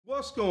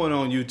What's going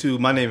on YouTube?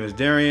 My name is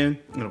Darian,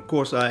 and of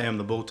course I am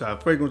the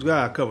Bowtie Fragrance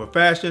Guy. I cover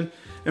fashion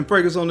and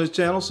fragrance on this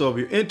channel, so if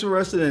you're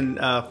interested in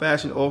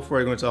fashion or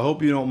fragrance, I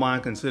hope you don't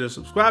mind consider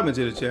subscribing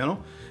to the channel,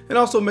 and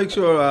also make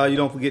sure you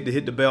don't forget to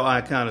hit the bell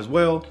icon as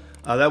well.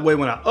 That way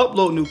when I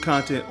upload new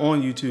content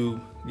on YouTube,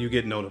 you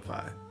get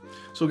notified.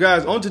 So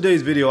guys, on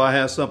today's video I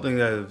have something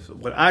that is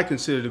what I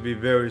consider to be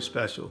very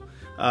special.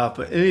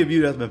 For any of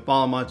you that's been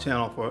following my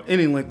channel for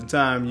any length of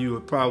time, you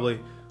would probably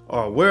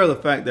are aware of the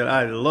fact that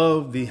I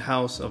love the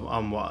house of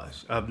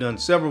Amouage. I've done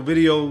several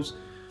videos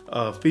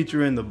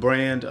featuring the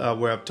brand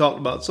where I've talked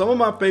about some of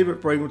my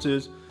favorite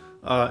fragrances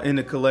in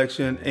the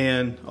collection,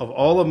 and of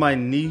all of my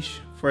niche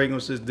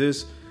fragrances,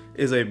 this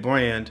is a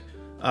brand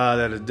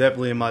that is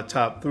definitely in my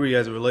top 3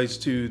 as it relates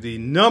to the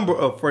number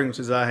of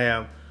fragrances I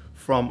have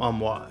from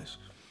Amouage.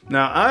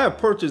 Now, I have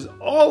purchased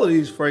all of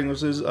these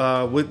fragrances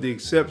with the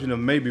exception of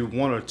maybe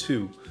 1 or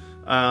 2.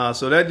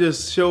 So that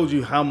just shows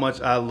you how much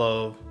I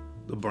love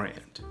the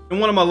brand. In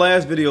one of my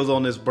last videos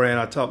on this brand,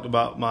 I talked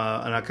about and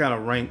I kind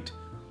of ranked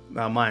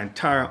my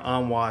entire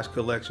Amouage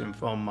collection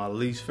from my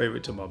least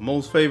favorite to my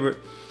most favorite.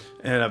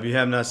 And if you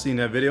have not seen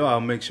that video, I'll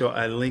make sure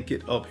I link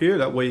it up here.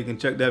 That way you can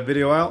check that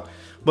video out.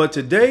 But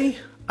today,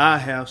 I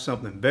have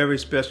something very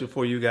special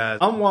for you guys.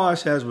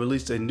 Amouage has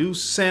released a new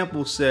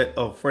sample set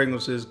of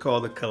fragrances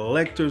called the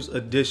Collector's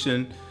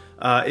Edition.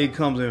 It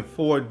comes in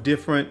 4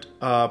 different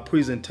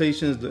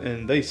presentations,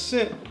 and they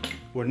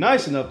were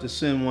nice enough to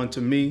send one to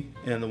me,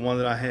 and the one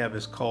that I have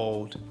is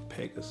called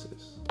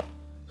Pegasus.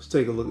 Let's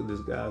take a look at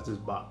this, guys. This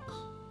box.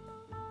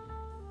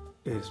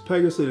 It's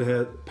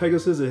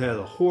Pegasus. It has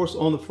a horse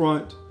on the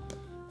front,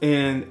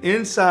 and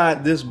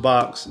inside this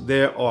box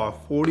there are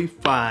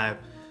 45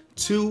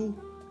 2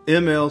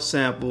 ml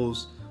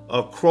samples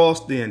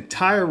across the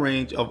entire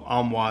range of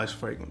Amouage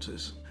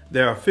fragrances.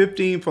 There are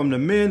 15 from the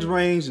men's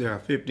range, there are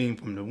 15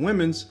 from the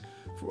women's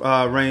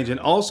range, and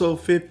also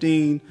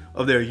 15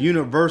 of their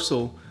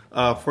universal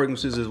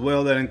fragrances as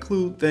well, that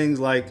include things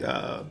like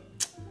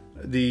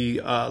the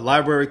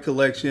library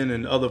collection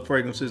and other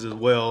fragrances as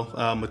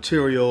well,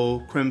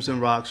 Material, Crimson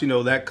Rocks, you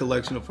know, that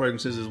collection of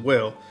fragrances as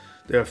well.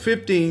 There are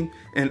 15,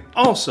 and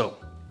also,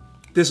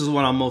 this is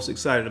what I'm most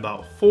excited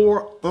about,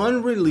 4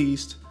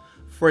 unreleased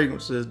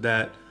fragrances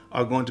that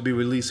are going to be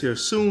released here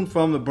soon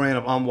from the brand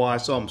of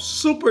Amouage. So I'm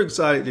super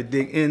excited to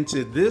dig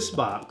into this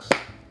box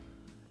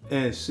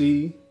and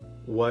see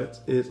what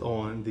is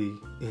on the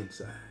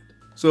inside.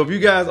 So if you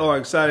guys are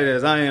excited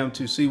as I am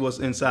to see what's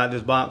inside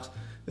this box,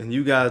 then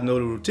you guys know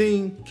the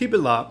routine. Keep it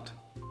locked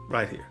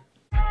right here.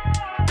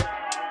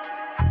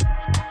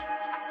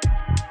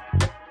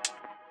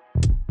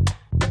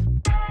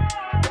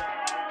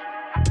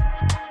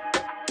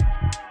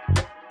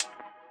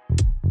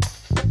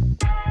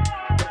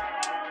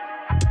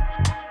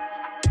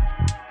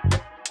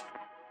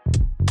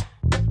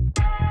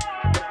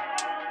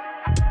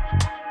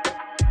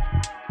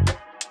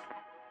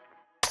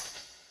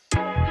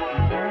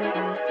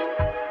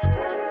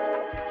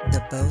 The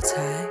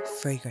Bowtie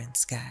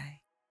Fragrance Guy.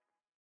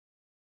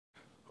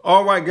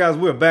 All right, guys,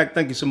 we're back.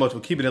 Thank you so much for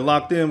keeping it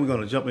locked in. We're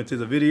going to jump into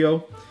the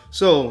video.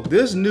 So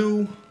this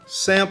new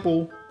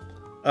sampler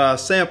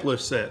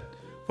set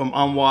from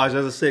Amouage,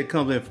 as I said,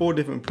 comes in 4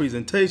 different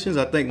presentations.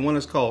 I think one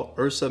is called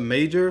Ursa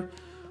Major.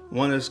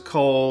 One is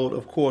called,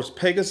 of course,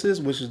 Pegasus,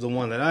 which is the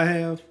one that I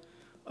have.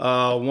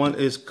 One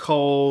is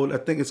called, I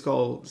think it's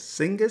called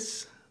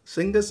Singus,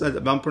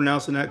 if I'm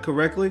pronouncing that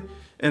correctly.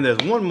 And there's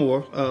one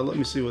more, let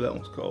me see what that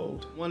one's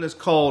called. One is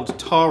called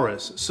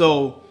Taurus.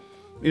 So,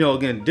 you know,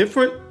 again,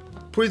 different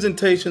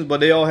presentations, but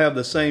they all have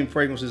the same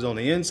fragrances on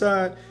the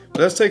inside.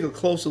 But let's take a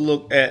closer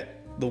look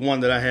at the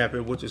one that I have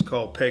here, which is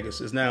called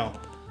Pegasus. Now,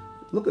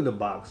 look at the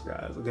box,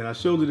 guys. Again, I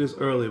showed you this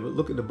earlier, but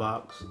look at the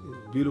box.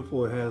 It's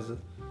beautiful. It has the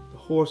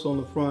horse on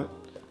the front,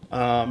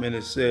 and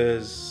it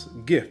says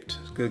gift.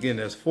 Again,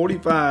 there's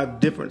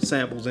 45 different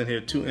samples in here,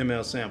 2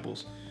 ml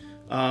samples.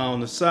 On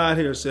the side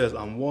here it says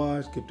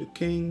Amouage, Gift of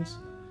Kings.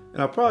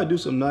 And I'll probably do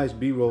some nice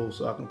B-rolls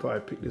so I can probably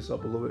pick this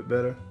up a little bit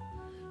better.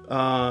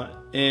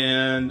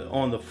 And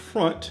on the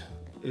front,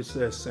 it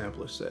says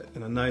sampler set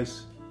and a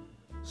nice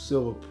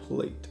silver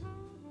plate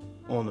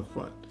on the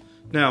front.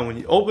 Now, when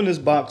you open this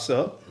box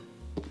up,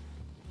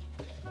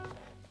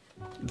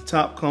 the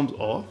top comes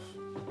off.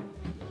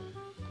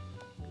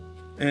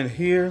 And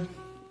here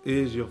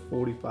is your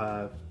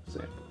 45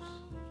 samples.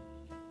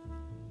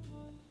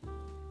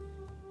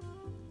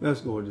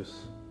 That's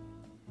gorgeous.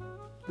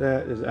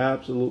 That is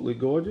absolutely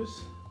gorgeous.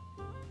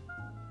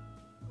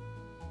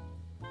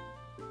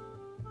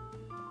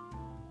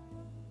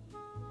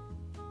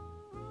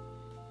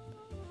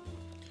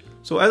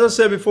 So as I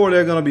said before,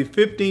 there are going to be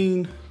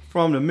 15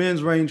 from the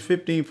men's range,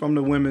 15 from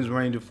the women's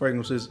range of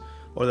fragrances,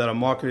 or that are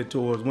marketed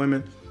towards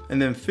women,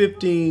 and then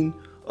 15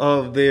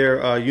 of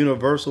their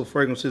universal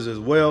fragrances as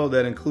well,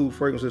 that include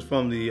fragrances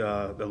from the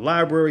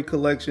library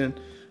collection,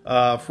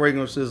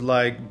 fragrances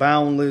like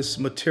Boundless,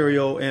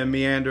 Material, and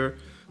Meander.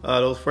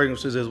 Those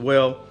fragrances as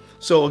well.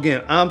 So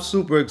again, I'm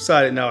super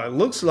excited. Now it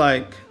looks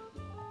like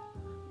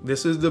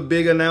this is the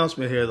big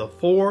announcement here. The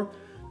 4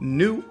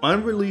 new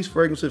unreleased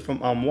fragrances from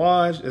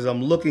Amouage, as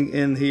I'm looking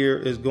in here,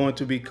 is going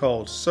to be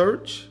called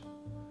Search,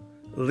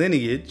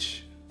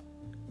 Lineage,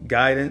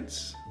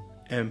 Guidance,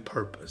 and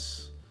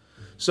Purpose.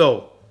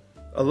 So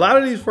a lot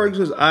of these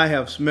fragrances I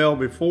have smelled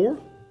before.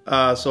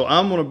 So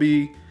I'm going to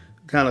be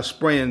kind of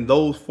spraying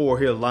those 4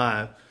 here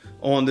live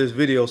on this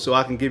video so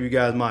I can give you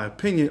guys my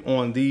opinion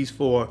on these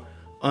 4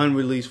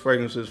 unreleased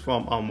fragrances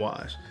from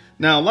Amouage.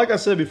 Now, like I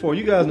said before,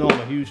 you guys know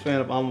I'm a huge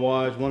fan of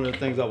Amouage. One of the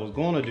things I was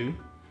going to do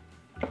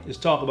is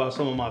talk about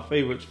some of my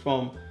favorites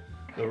from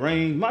the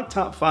range. My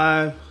top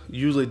 5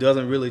 usually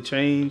doesn't really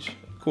change.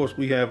 Of course,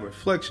 we have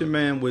Reflection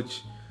Man,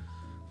 which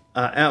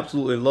I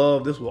absolutely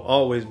love. This will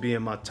always be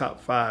in my top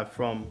 5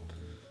 from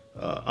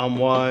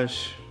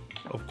Amouage.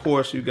 Of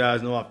course, you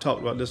guys know I've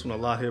talked about this one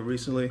a lot here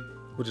recently,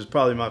 which is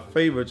probably my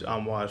favorite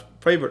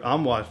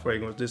Amouage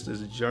fragrance. This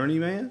is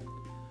Journeyman.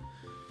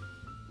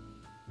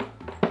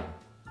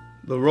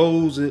 The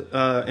rose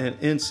and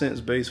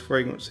incense-based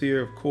fragrance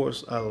here. Of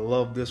course, I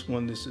love this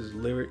one. This is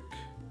Lyrik.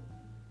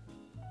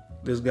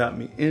 This got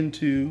me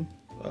into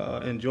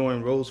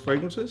enjoying rose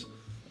fragrances.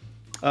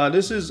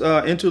 This is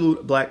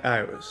Interlude Black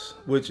Iris,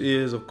 which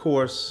is, of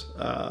course,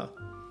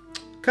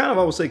 kind of,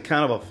 I would say,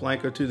 kind of a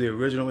flanker to the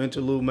original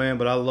Interlude Man,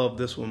 but I love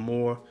this one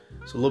more.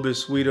 It's a little bit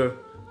sweeter,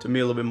 to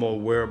me a little bit more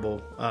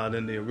wearable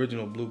than the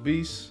original Blue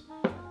Beast.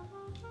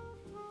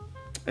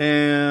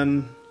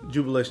 And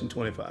Jubilation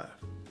 25.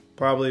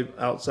 Probably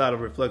outside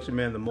of Reflection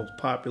Man, the most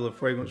popular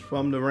fragrance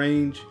from the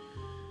range.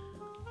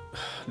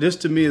 This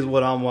to me is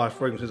what Amouage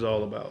fragrance is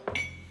all about.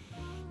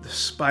 The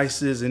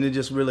spices, and it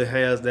just really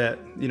has that,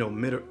 you know,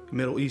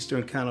 Middle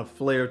Eastern kind of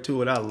flair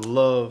to it. I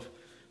love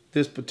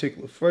this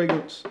particular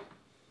fragrance.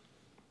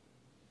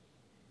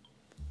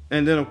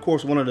 And then, of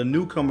course, one of the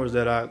newcomers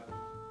that I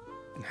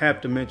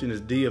have to mention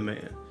is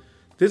Diamant.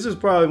 This is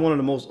probably one of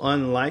the most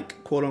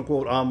unlike,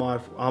 quote-unquote,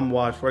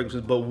 Amouage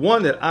fragrances, but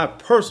one that I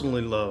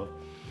personally love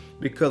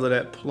because of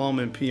that plum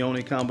and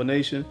peony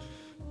combination.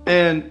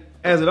 And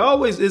as it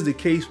always is the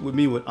case with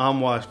me with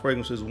Amouage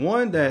fragrances,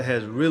 one that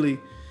has really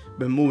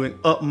been moving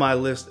up my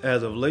list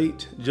as of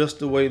late, just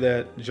the way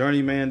that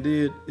Journeyman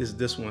did, is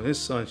this one. It's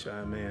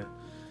Sunshine, man.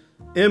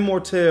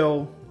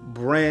 Immortelle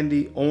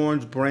brandy,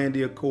 orange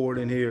brandy accord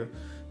in here.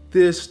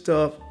 This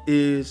stuff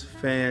is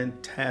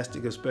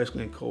fantastic,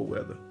 especially in cold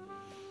weather.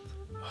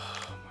 Oh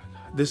my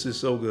God, this is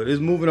so good.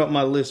 It's moving up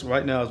my list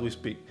right now as we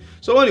speak.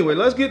 So anyway,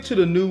 let's get to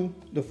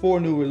the 4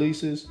 new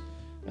releases.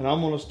 And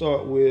I'm gonna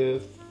start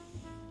with,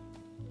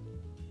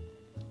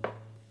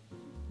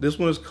 this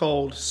one is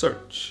called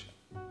Search.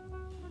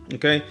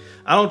 Okay,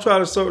 I don't try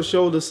to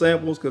show the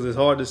samples because it's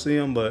hard to see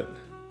them, but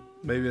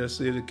maybe let's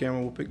see if the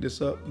camera will pick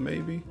this up,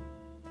 maybe.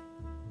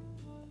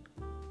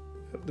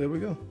 Yep, there we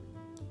go.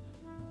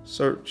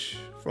 Search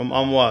from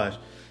Amouage.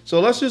 So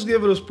let's just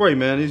give it a spray,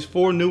 man. These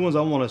 4 new ones,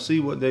 I want to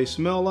see what they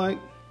smell like.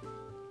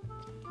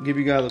 Give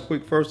you guys a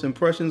quick first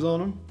impressions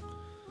on them.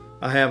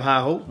 I have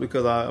high hopes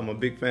because I'm a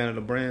big fan of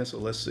the brand, so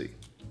let's see.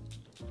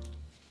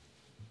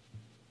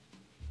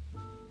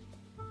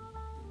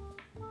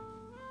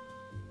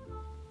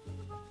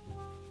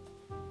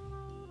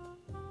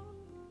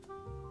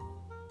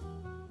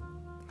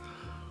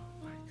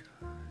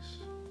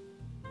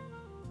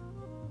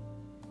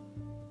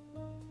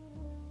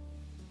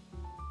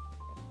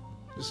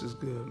 This is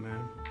good,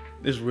 man.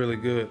 It's really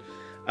good.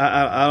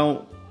 I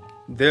don't,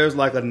 there's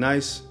like a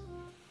nice,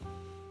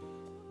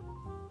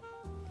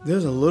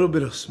 there's a little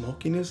bit of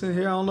smokiness in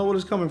here. I don't know what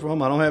it's coming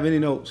from. I don't have any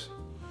notes.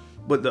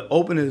 But the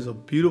opening is a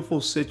beautiful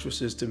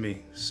citruses to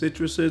me.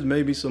 Citruses,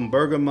 maybe some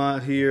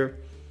bergamot here.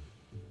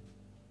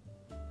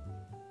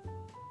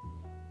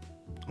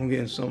 I'm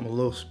getting something a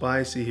little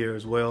spicy here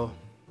as well.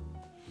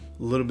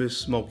 A little bit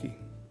smoky.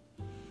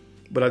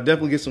 But I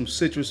definitely get some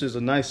citruses, a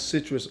nice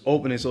citrus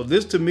opening. So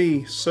this to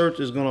me,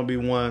 Search is gonna be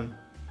one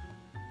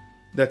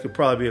that could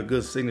probably be a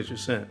good signature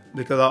scent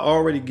because I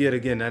already get,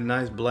 again, that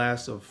nice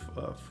blast of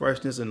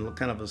freshness and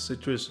kind of a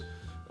citrus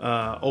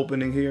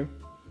opening here.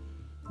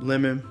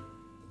 Lemon,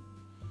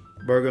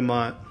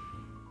 bergamot,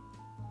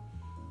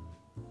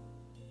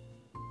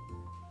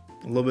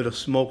 a little bit of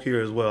smoke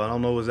here as well. I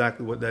don't know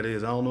exactly what that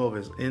is. I don't know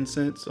if it's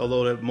incense,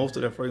 although that most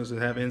of their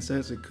fragrances have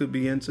incense. It could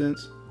be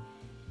incense.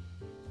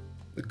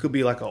 It could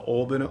be like an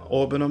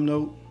orbinum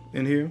note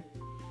in here.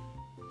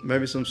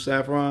 Maybe some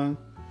saffron.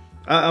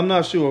 I'm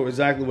not sure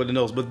exactly what the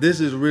notes, but this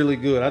is really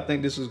good. I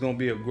think this is going to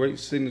be a great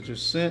signature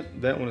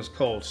scent. That one is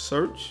called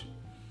Search.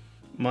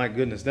 My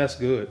goodness, that's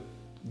good.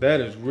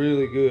 That is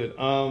really good.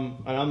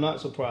 And I'm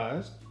not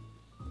surprised.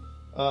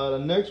 The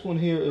next one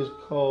here is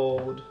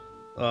called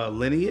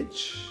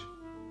Lineage.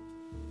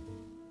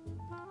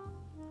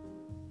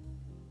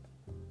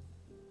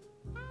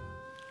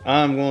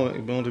 I'm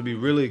going to be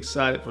really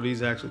excited for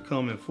these to actually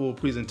come in full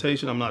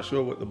presentation. I'm not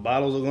sure what the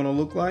bottles are going to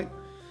look like.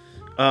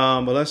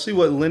 But let's see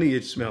what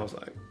Lineage smells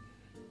like.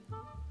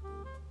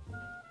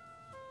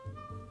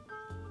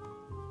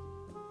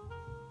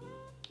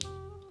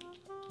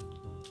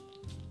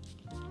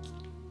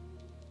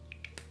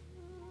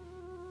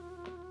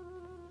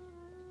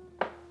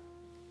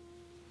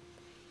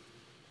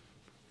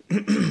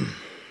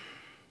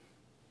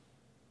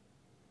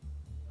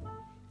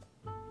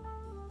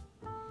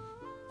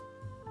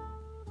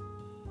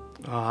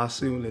 Oh, I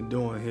see what they're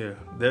doing here.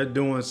 They're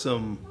doing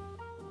some.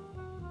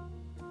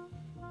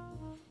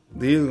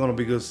 These are gonna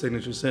be good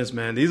signature scents,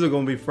 man. These are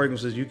gonna be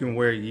fragrances you can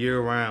wear year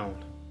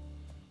round.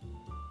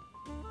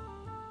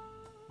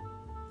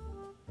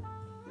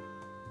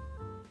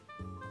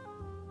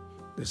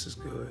 This is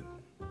good.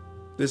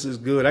 This is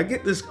good. I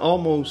get this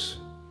almost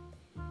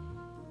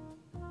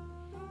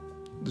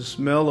the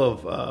smell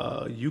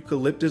of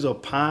eucalyptus or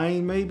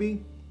pine,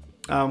 maybe.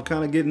 I'm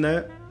kind of getting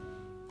that.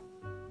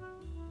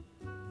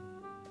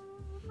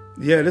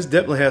 Yeah, this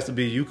definitely has to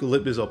be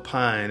eucalyptus or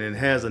pine, and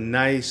has a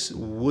nice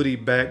woody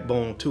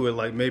backbone to it,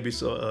 like maybe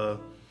some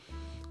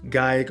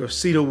gaiac or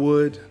cedar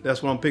wood.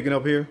 That's what I'm picking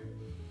up here.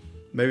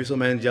 Maybe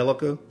some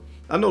angelica.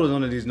 I know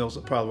none of these notes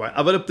are probably right,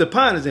 but if the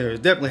pine is in here,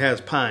 it definitely has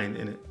pine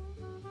in it.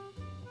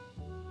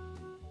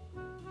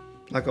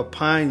 Like a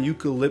pine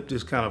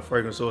eucalyptus kind of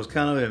fragrance, so it's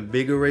kind of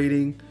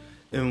invigorating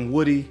and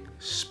woody,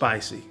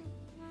 spicy.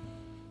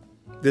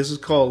 This is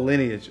called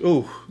Lineage.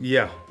 Oh,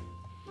 yeah.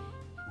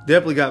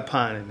 Definitely got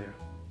pine in there.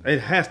 It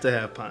has to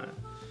have pine.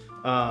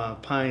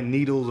 Pine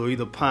needles or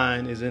either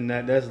pine is in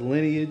that. That's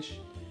Lineage.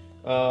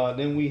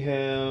 Then we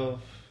have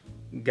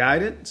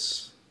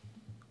Guidance,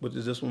 which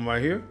is this one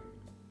right here.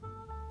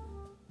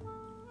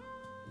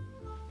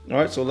 All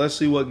right, so let's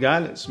see what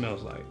Guidance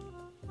smells like.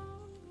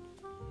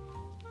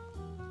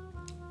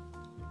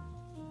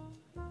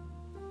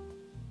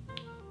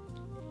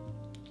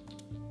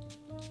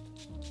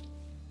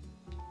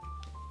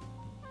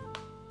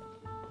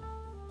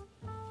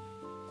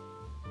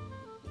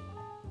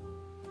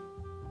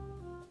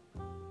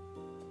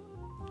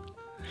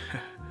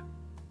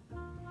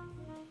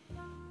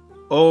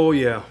 Oh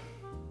yeah.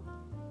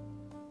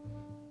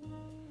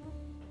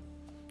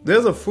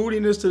 There's a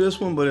fruitiness to this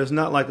one, but it's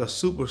not like a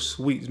super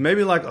sweet.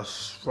 Maybe like a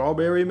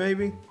strawberry,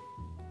 maybe.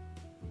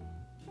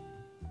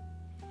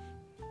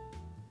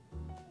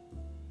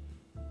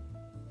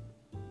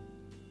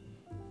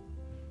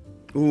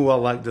 Ooh, I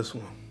like this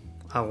one.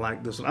 I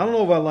like this one. I don't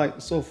know if I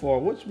like so far.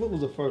 What was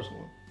the first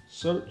one?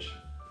 Search.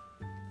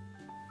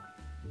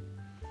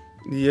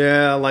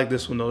 Yeah, I like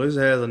this one though. This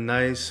has a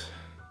nice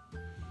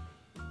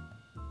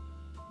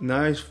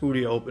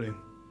fruity opening.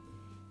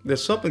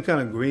 There's something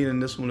kind of green in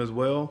this one as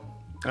well.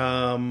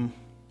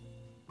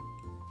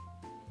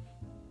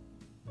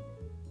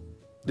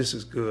 This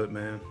is good,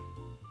 man.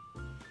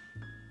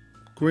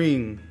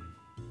 Green,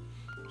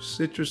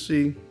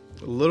 citrusy,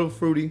 a little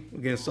fruity.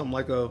 Again, something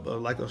like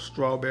a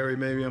strawberry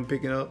maybe I'm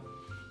picking up.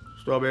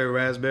 Strawberry,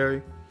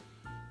 raspberry.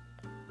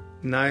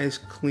 Nice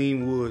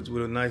clean woods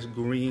with a nice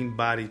green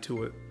body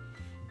to it.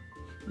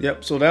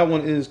 Yep, so that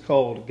one is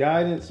called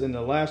Guidance, and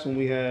the last one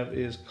we have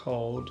is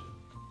called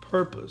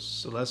Purpose.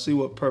 So let's see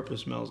what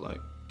Purpose smells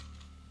like.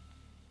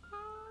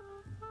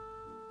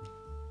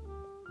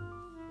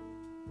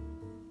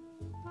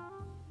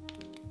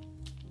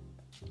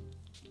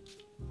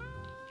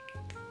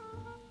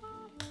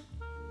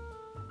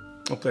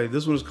 Okay,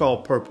 this one is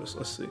called Purpose.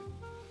 Let's see.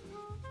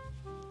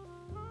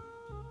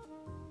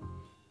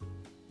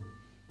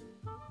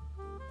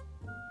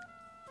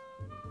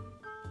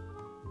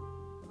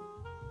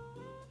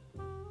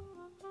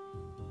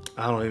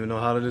 I don't even know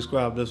how to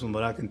describe this one,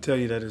 but I can tell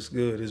you that it's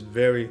good. It's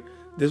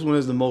this one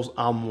is the most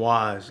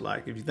amouage.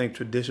 Like if you think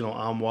traditional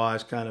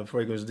amouage kind of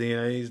fragrance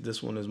DNAs,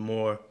 this one is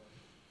more,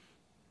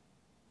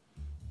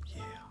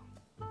 yeah.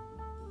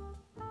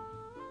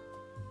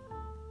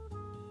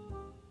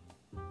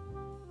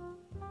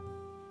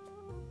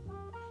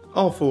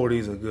 All four of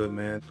these are good,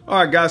 man.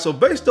 All right, guys, so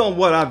based on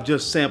what I've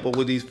just sampled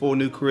with these 4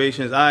 new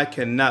creations, I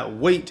cannot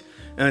wait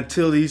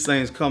until these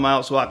things come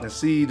out so I can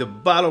see the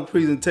bottle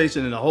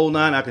presentation and the whole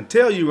nine. I can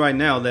tell you right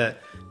now that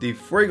the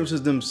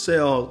fragrances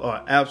themselves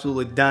are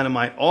absolutely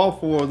dynamite. All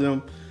 4 of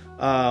them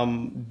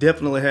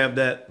definitely have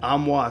that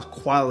amouage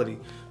quality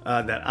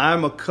that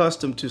I'm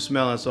accustomed to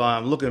smelling. So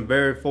I'm looking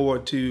very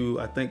forward to,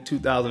 I think,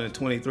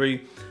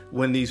 2023,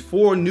 when these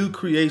 4 new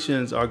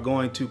creations are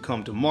going to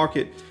come to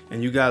market,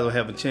 and you guys will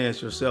have a chance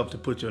yourself to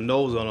put your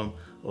nose on them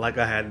like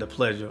I had the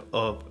pleasure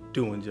of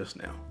doing just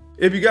now.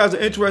 If you guys are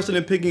interested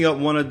in picking up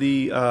one of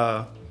the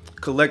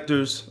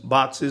collector's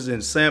boxes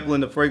and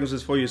sampling the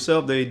fragrances for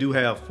yourself, they do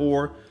have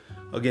 4,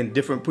 again,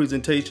 different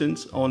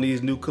presentations on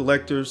these new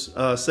collector's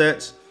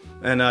sets.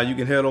 And you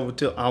can head over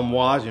to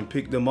Amouage and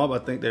pick them up. I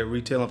think they're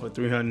retailing for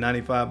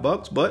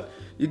 $395, but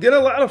you get a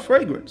lot of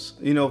fragrance,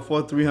 you know,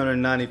 for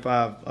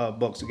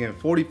 $395 Again,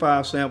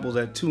 45 samples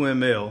at 2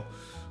 ml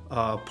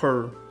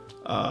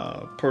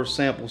per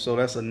sample. So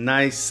that's a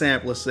nice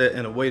sampler set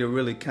and a way to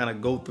really kind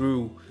of go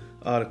through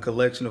the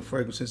collection of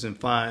fragrances and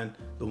find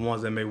the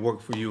ones that may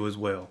work for you as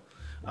well.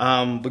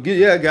 But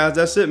yeah, guys,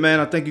 that's it, man.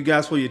 I thank you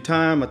guys for your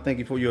time. I thank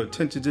you for your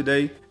attention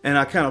today. And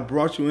I kind of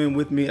brought you in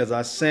with me as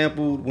I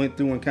went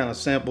through and kind of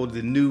sampled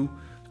the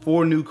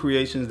 4 new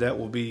creations that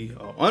will be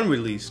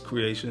unreleased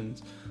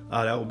creations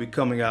that will be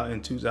coming out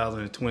in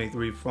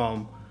 2023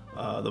 from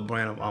the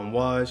brand of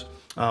Amouage.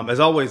 As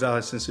always, I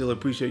sincerely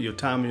appreciate your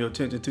time and your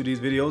attention to these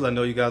videos. I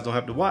know you guys don't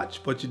have to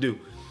watch, but you do.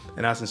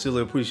 And I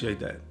sincerely appreciate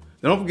that.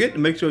 Now don't forget to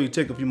make sure you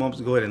take a few moments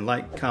to go ahead and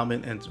like,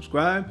 comment, and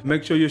subscribe.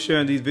 Make sure you're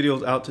sharing these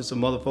videos out to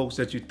some other folks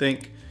that you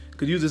think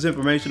could use this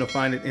information or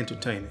find it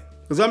entertaining.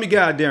 Because I'm your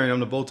guy, Darian. I'm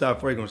the Bowtie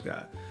Fragrance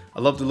Guy. I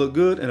love to look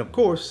good, and of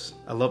course,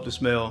 I love to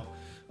smell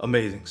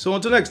amazing. So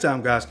until next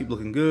time, guys, keep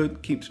looking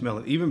good, keep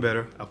smelling even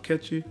better. I'll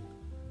catch you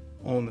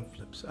on the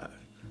flip side.